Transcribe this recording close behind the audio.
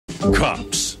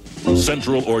Cops,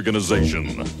 Central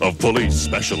Organization of Police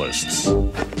Specialists.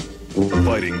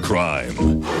 Fighting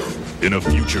crime in a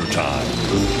future time.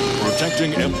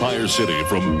 Protecting Empire City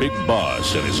from Big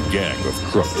Boss and his gang of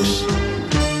crooks.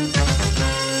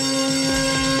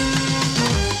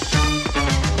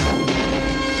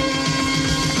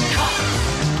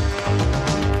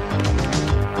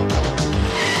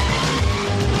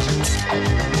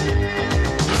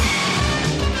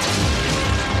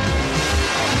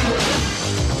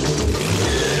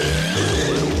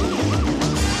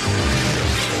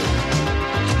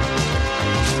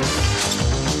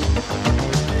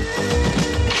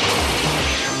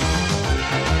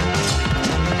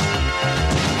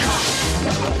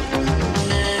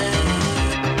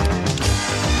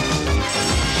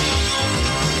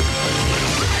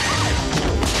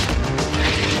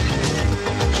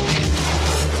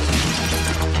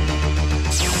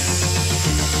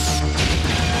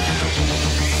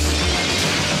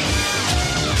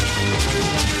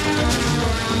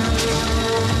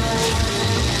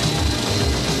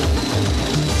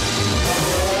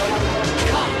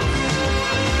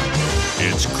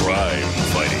 It's crime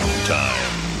fighting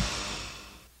time.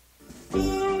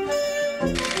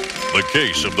 The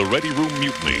case of the Ready Room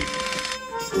Mutiny.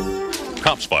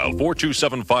 Cops File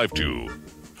 42752.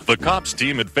 The cops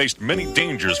team had faced many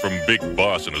dangers from Big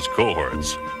Boss and his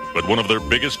cohorts, but one of their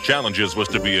biggest challenges was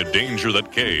to be a danger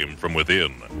that came from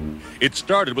within. It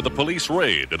started with a police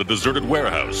raid at a deserted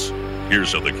warehouse.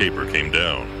 Here's how the caper came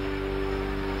down.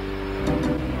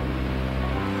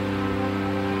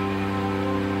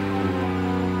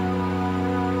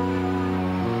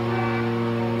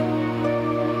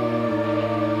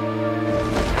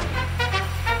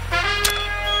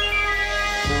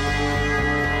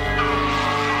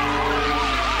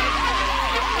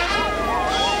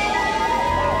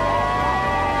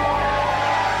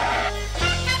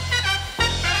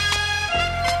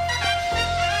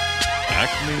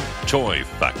 Toy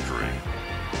Factory.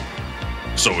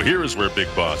 So here's where Big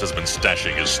Boss has been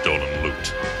stashing his stolen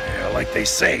loot. Yeah, like they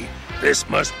say, this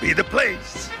must be the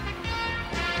place.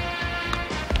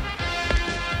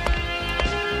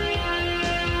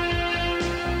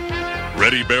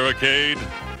 Ready, Barricade?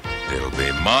 It'll be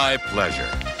my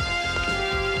pleasure.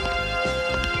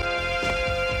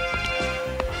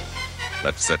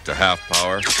 Let's set to half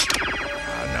power.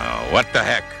 Oh, no, what the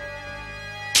heck?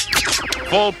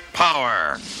 Full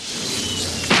power.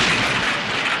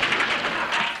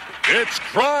 It's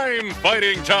crime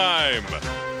fighting time!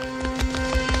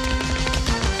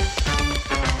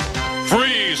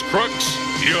 Freeze, crooks!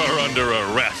 You're under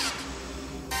arrest.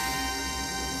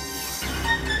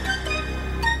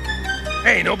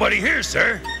 Hey, nobody here,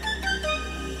 sir.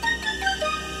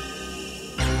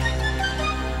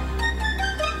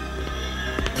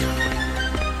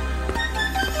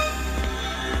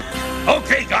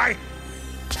 Okay, guy.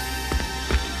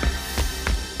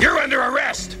 You're under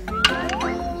arrest.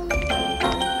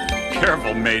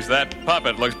 Careful, Mace. That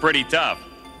puppet looks pretty tough.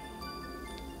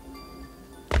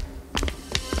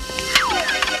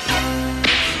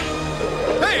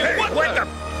 Hey, what the...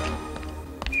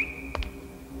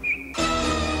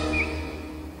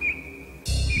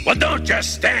 Well, don't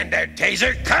just stand there,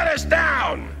 Taser. Cut us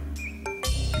down.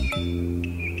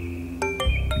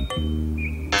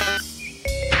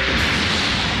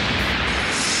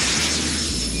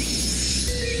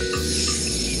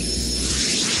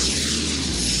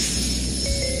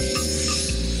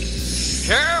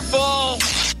 Careful!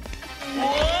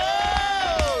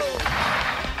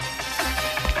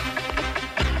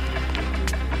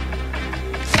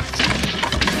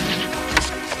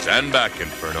 Stand back,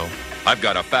 Inferno. I've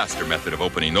got a faster method of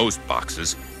opening those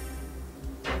boxes.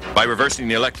 By reversing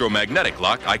the electromagnetic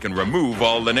lock, I can remove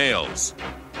all the nails.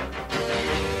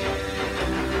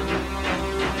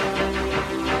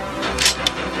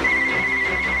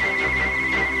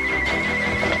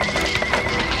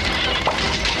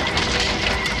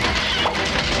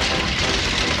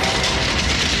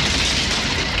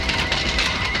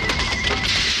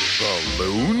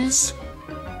 Balloons?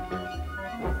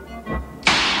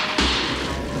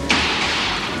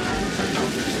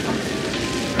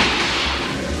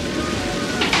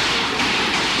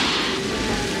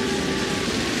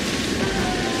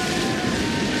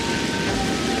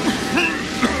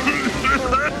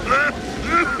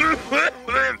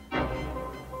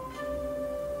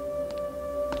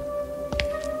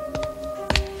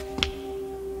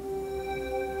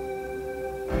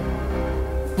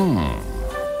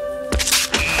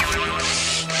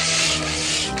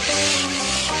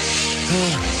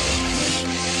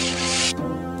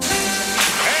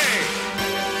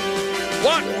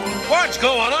 What's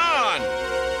going on?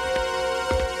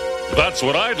 That's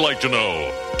what I'd like to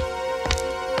know.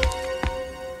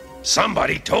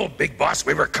 Somebody told Big Boss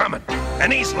we were coming,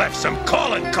 and he's left some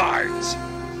calling cards.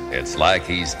 It's like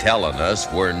he's telling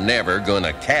us we're never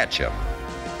gonna catch him.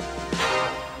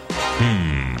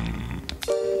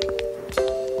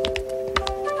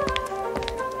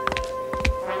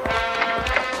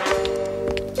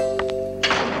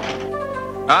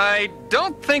 I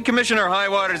don't think Commissioner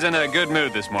Highwater's in a good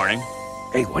mood this morning.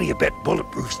 Hey, what do you bet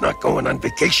Bulletproof's not going on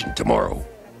vacation tomorrow?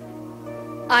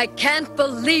 I can't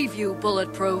believe you,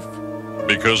 Bulletproof.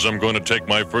 Because I'm going to take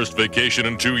my first vacation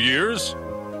in 2 years?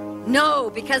 No,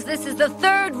 because this is the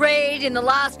third raid in the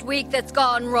last week that's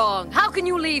gone wrong. How can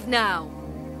you leave now?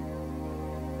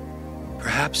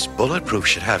 Perhaps Bulletproof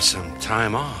should have some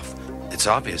time off. It's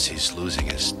obvious he's losing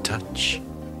his touch.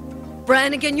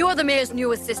 Brannigan, you're the mayor's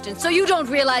new assistant, so you don't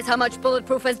realize how much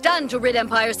Bulletproof has done to rid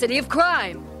Empire City of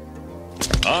crime.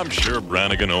 I'm sure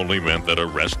Brannigan only meant that a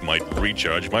rest might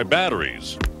recharge my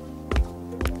batteries.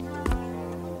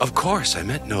 Of course, I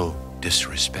meant no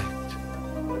disrespect.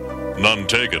 None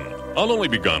taken. I'll only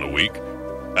be gone a week,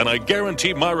 and I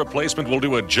guarantee my replacement will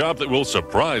do a job that will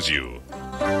surprise you.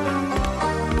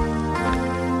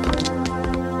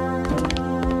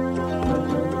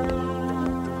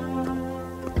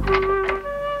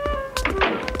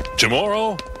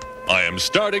 Tomorrow, I am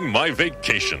starting my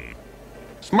vacation.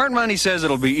 Smart Money says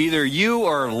it'll be either you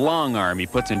or Long Arm he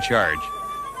puts in charge.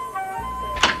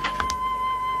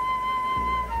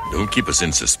 Don't keep us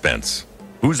in suspense.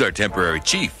 Who's our temporary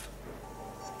chief?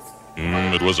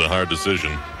 It was a hard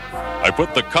decision. I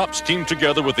put the cops team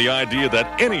together with the idea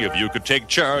that any of you could take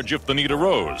charge if the need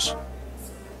arose.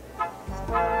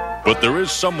 But there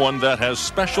is someone that has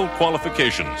special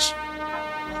qualifications.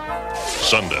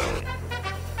 Sundown.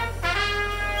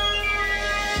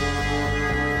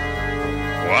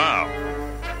 Wow.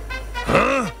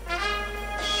 Huh?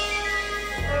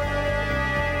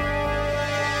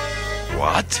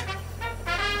 What?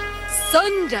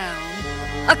 Sundown?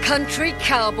 A country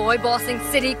cowboy bossing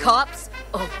city cops?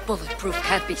 Oh, Bulletproof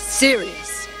can't be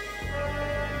serious.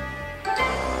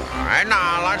 All right,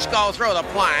 now let's go through the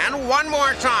plan one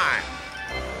more time.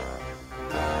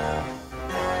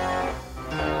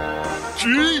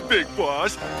 Gee, Big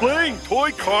Boss, playing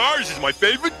toy cars is my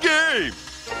favorite game.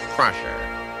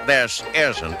 Crusher, this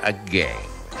isn't a game.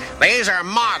 These are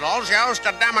models used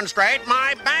to demonstrate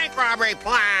my bank robbery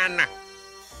plan.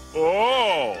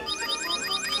 Oh.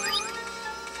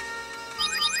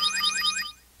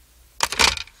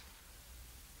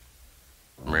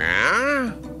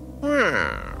 Yeah?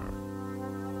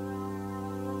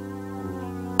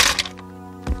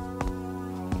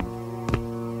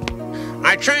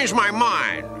 I changed my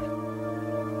mind.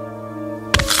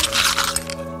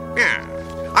 Yeah,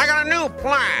 I got a new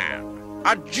plan.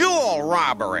 A jewel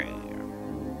robbery.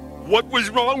 What was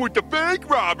wrong with the bank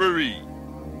robbery?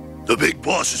 The Big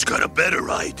Boss has got a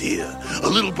better idea. A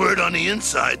little bird on the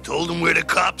inside told him where the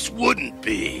cops wouldn't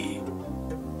be.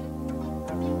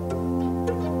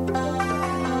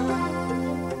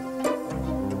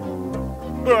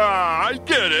 I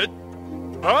get it.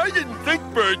 I didn't think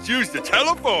birds used the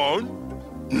telephone.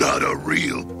 Not a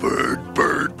real bird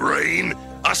brain.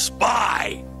 A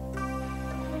spy.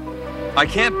 I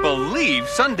can't believe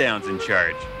Sundown's in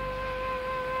charge.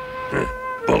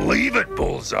 Believe it,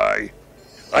 Bullseye.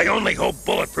 I only hope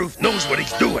Bulletproof knows what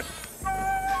he's doing.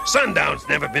 Sundown's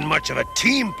never been much of a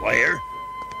team player.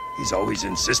 He's always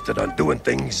insisted on doing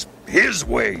things his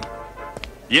way.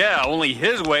 Yeah, only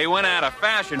his way went out of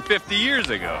fashion 50 years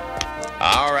ago.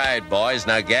 All right, boys,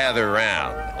 now gather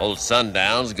around. Old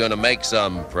Sundown's gonna make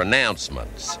some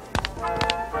pronouncements.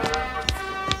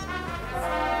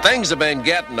 Things have been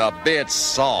getting a bit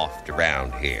soft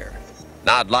around here.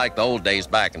 Not like the old days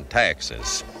back in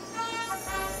Texas.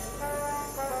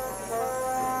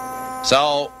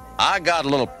 So, I got a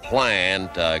little plan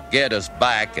to get us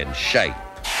back in shape.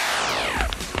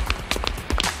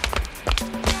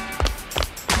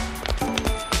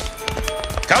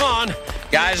 Come on,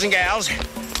 guys and gals.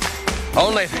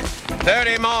 Only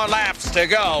 30 more laps to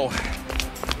go.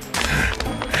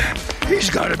 He's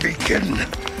gotta be kidding.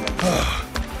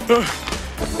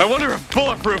 I wonder if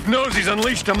Bulletproof knows he's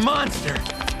unleashed a monster.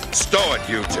 Stow it,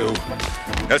 you two.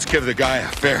 Let's give the guy a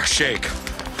fair shake.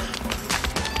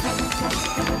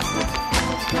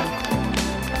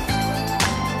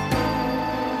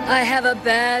 I have a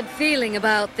bad feeling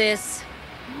about this.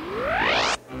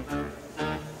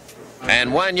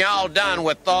 And when y'all done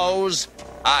with those,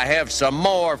 I have some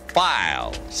more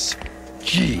files.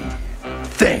 Gee,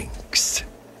 thanks.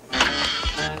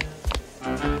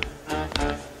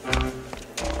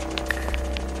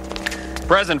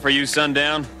 Present for you,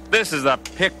 Sundown. This is a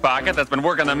pickpocket that's been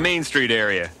working the Main Street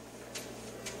area.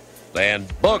 Then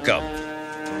book 'em.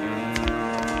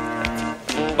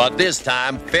 But this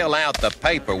time, fill out the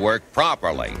paperwork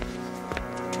properly.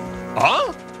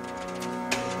 Huh?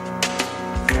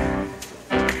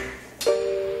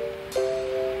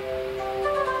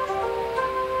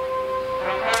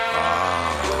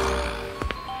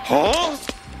 Huh?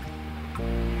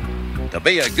 To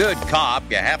be a good cop,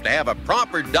 you have to have a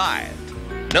proper diet.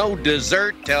 No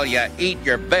dessert till you eat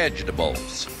your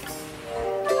vegetables.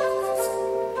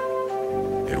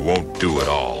 It won't do it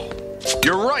all.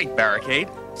 You're right, Barricade.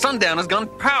 Sundown has gone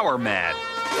power mad.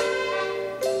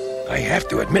 I have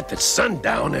to admit that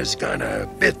Sundown has gone a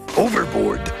bit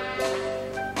overboard.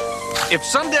 If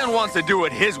Sundown wants to do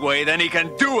it his way, then he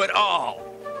can do it all.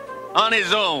 On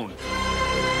his own.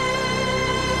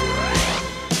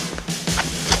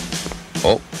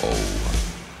 Uh-oh.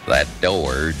 That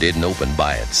door didn't open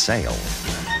by itself.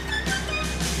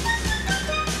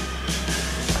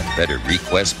 I'd better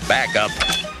request backup.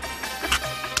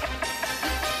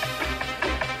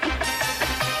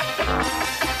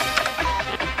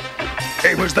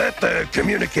 Hey, was that the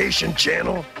communication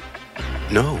channel?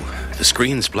 No, the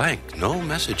screen's blank. No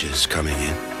messages coming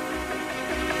in.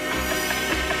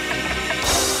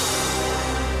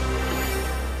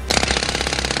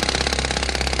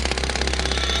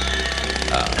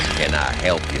 Can I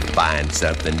help you find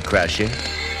something, Crusher?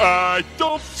 I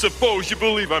don't suppose you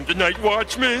believe I'm the night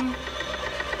watchman?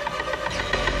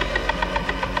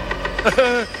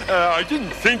 I didn't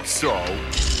think so.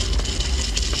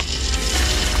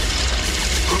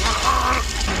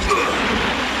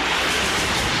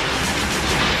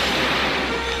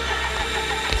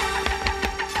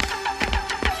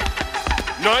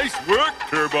 Nice work,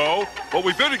 Turbo. But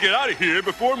we better get out of here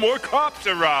before more cops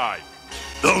arrive.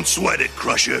 Don't sweat it,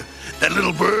 Crusher. That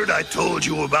little bird I told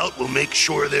you about will make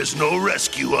sure there's no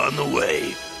rescue on the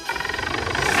way.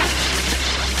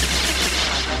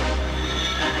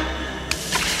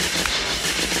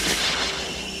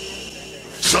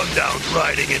 Sundown's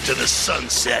riding into the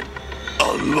sunset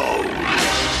alone.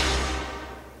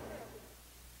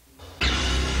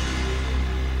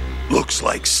 Looks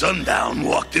like Sundown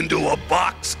walked into a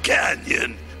box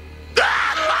canyon.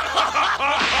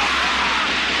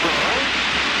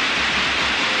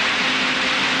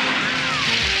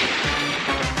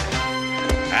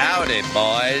 Howdy,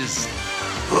 boys.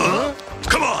 Huh?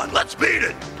 Come on, let's beat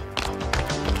it.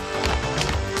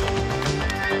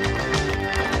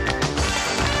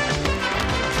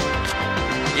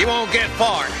 You won't get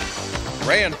far.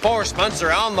 Reinforcements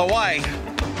are on the way.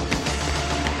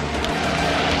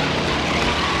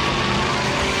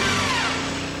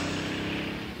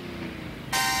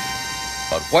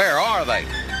 But where are they?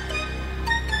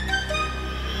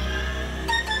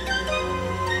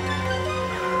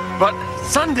 But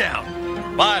Sundown!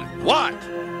 But what?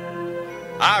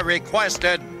 I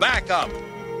requested backup.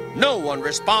 No one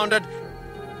responded,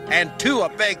 and two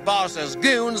of Big Boss's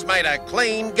goons made a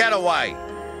clean getaway.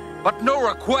 But no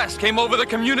request came over the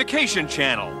communication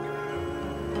channel.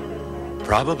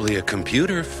 Probably a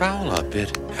computer foul-up.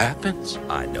 It happens.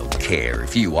 I don't care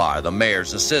if you are the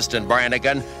mayor's assistant,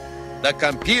 Brannigan. The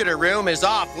computer room is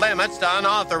off limits to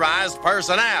unauthorized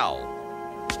personnel.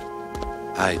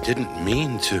 I didn't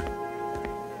mean to.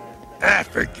 Ah,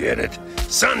 forget it.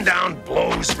 Sundown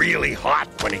blows really hot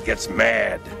when he gets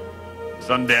mad.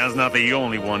 Sundown's not the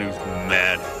only one who's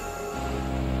mad.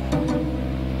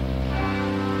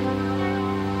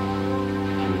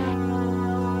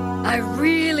 I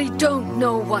really don't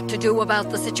know what to do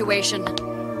about the situation.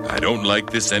 I don't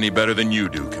like this any better than you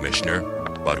do, Commissioner.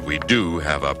 But we do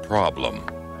have a problem.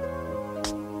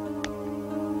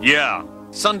 Yeah,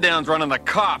 Sundown's running the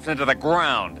cops into the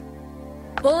ground.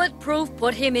 Bulletproof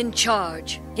put him in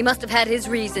charge. He must have had his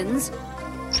reasons.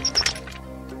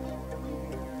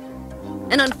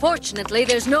 And unfortunately,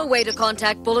 there's no way to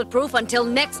contact Bulletproof until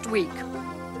next week.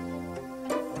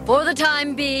 For the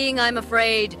time being, I'm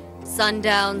afraid,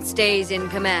 Sundown stays in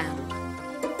command.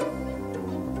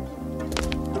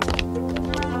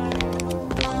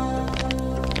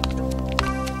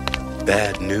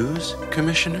 Bad news,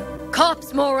 Commissioner?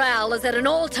 Cops' morale is at an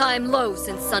all-time low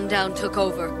since Sundown took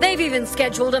over. They've even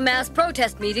scheduled a mass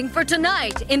protest meeting for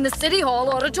tonight in the City Hall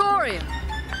auditorium.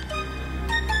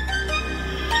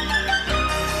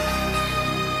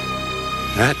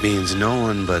 That means no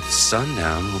one but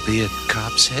Sundown will be at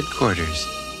Cops headquarters.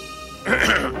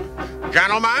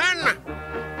 Gentlemen,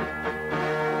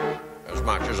 as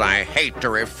much as I hate to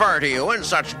refer to you in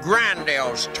such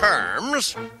grandiose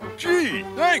terms... Gee,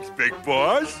 thanks, Big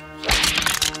Boss.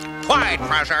 Quiet,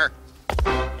 Crusher.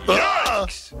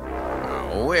 Yikes! Oh,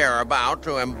 we're about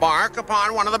to embark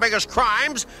upon one of the biggest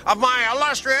crimes of my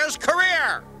illustrious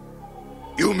career.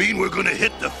 You mean we're gonna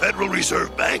hit the Federal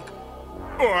Reserve Bank?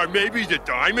 Or maybe the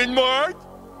Diamond Mart?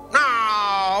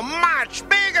 No, much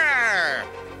bigger.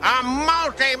 A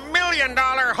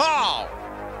multi-million-dollar haul.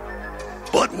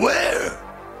 But where?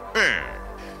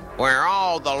 Where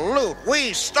all the loot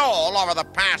we stole over the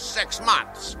past 6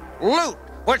 months, loot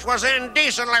which was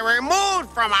indecently removed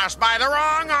from us by the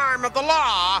wrong arm of the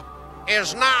law,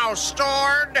 is now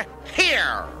stored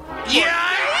here.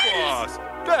 Boss,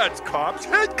 that's Cops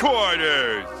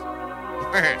Headquarters.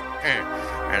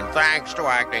 And thanks to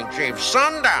Acting Chief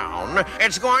Sundown,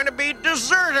 it's going to be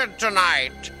deserted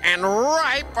tonight and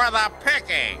ripe for the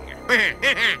picking.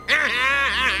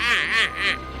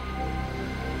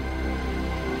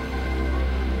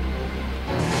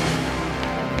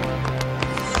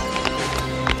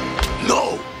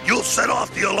 No, you'll set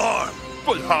off the alarm.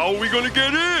 But how are we gonna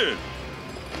get in?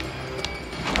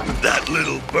 That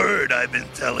little bird I've been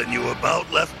telling you about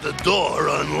left the door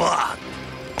unlocked.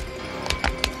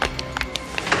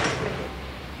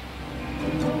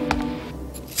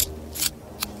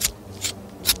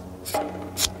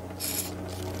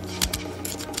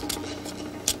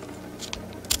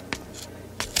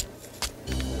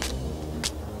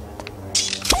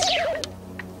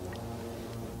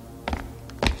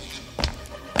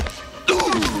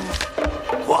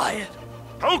 Quiet.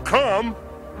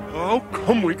 How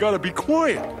come we gotta be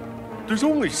quiet? There's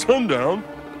only Sundown,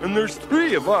 and there's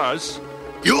 3 of us.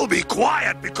 You'll be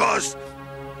quiet because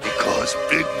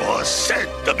Big Boss said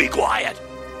to be quiet.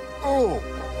 Oh,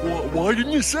 why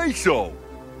didn't you say so?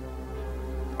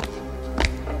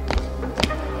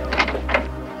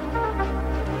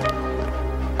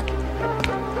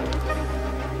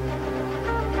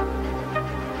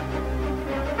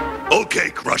 Okay,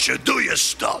 Crusher, do your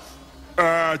stuff.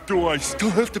 Do I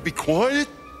still have to be quiet?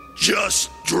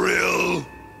 Just drill.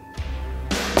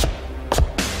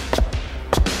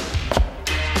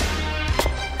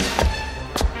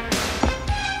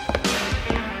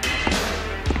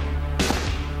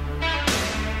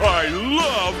 I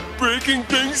love breaking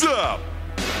things up.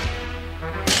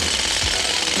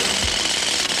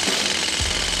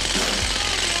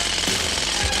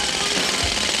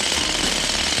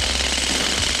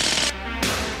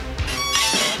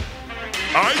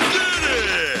 I did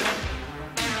it!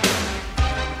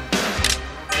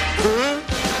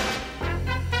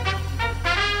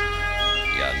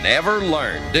 You never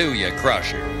learn, do you,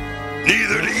 Crusher?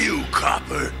 Neither do you,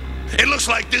 Copper. It looks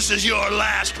like this is your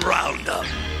last roundup.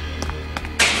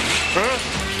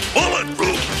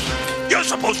 Bulletproof! You're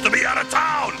supposed to be out of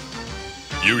town!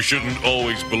 You shouldn't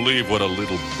always believe what a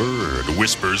little bird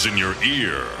whispers in your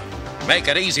ear. Make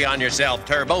it easy on yourself,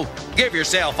 Turbo. Give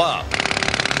yourself up.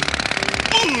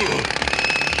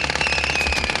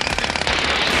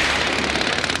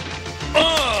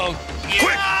 Oh!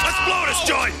 Quick! Let's blow this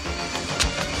joint!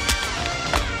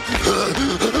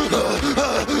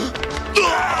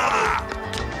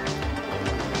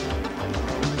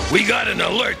 We got an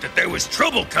alert that there was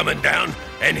trouble coming down,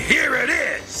 and here it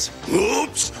is!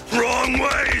 Oops! Wrong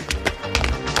way!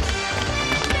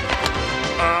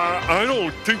 I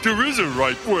don't think there is a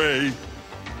right way.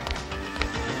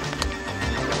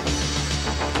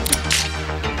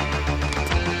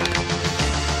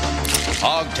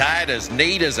 Hogtied as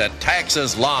neat as a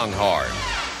Texas Longhorn.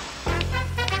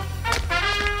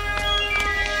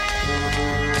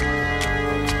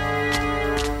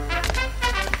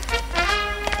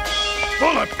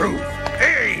 Bulletproof!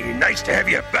 Hey, nice to have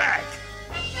you back.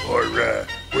 Or,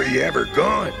 were you ever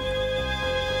gone?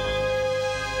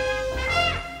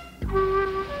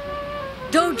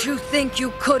 Don't you think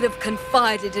you could have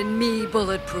confided in me,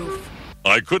 Bulletproof?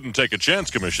 I couldn't take a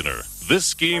chance, Commissioner. This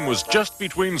scheme was just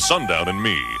between Sundown and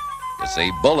me. You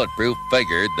see, Bulletproof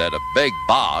figured that if Big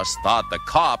Boss thought the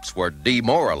cops were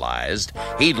demoralized,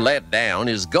 he'd let down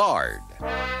his guard.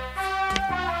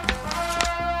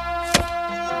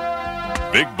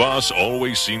 Big Boss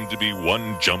always seemed to be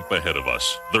one jump ahead of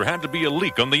us. There had to be a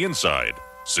leak on the inside.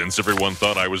 Since everyone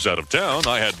thought I was out of town,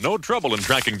 I had no trouble in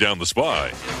tracking down the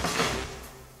spy.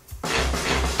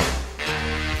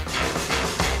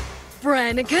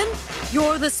 Brannigan,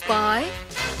 you're the spy?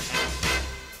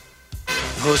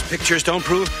 Those pictures don't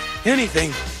prove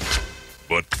anything.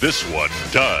 But this one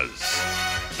does.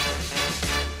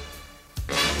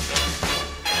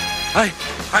 I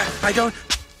don't...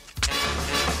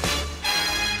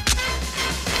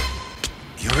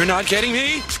 You're not getting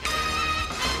me?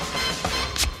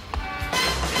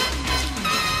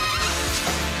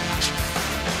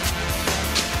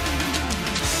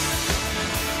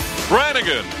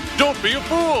 Brannigan, don't be a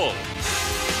fool!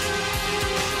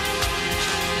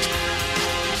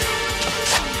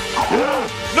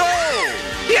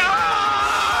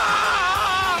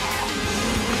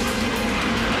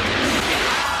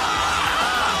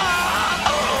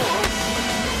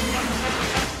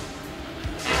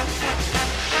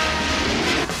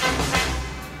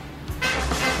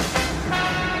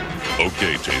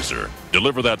 Okay, Taser.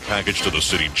 Deliver that package to the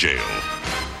city jail.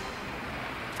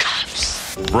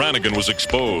 Brannigan was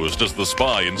exposed as the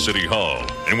spy in City Hall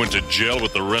and went to jail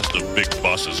with the rest of Big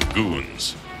Boss's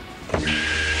goons.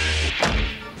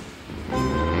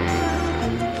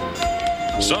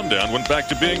 Sundown went back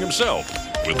to being himself,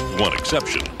 with one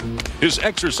exception. His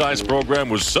exercise program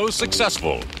was so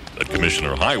successful that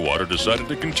Commissioner Highwater decided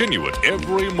to continue it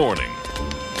every morning.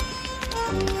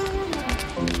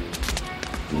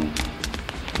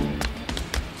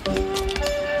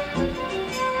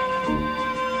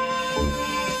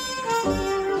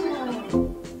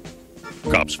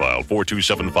 Cops File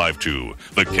 42752,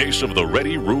 the case of the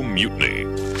Ready Room Mutiny.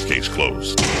 Case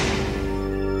closed.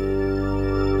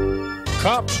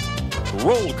 Cops,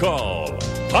 roll call.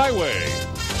 Highway,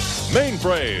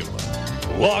 Mainframe,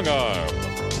 Long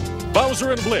Arm,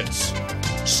 Bowser and Blitz,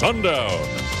 Sundown,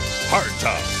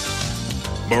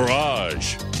 Hardtop,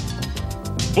 Mirage,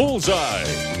 Bullseye,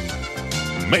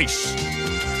 Mace,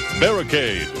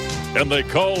 Barricade, and they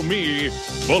call me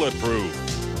Bulletproof.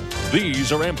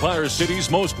 These are Empire City's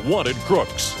most wanted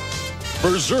crooks.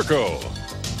 Berserko,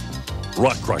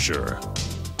 Rock Crusher,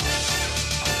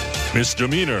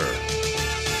 Misdemeanor,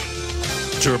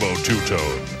 Turbo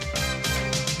Two-Tone,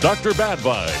 Dr. Bad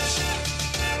Vibes,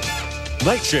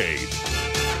 Nightshade.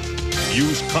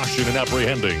 Use caution in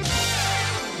apprehending.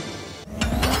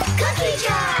 Cookie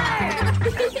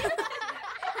jar!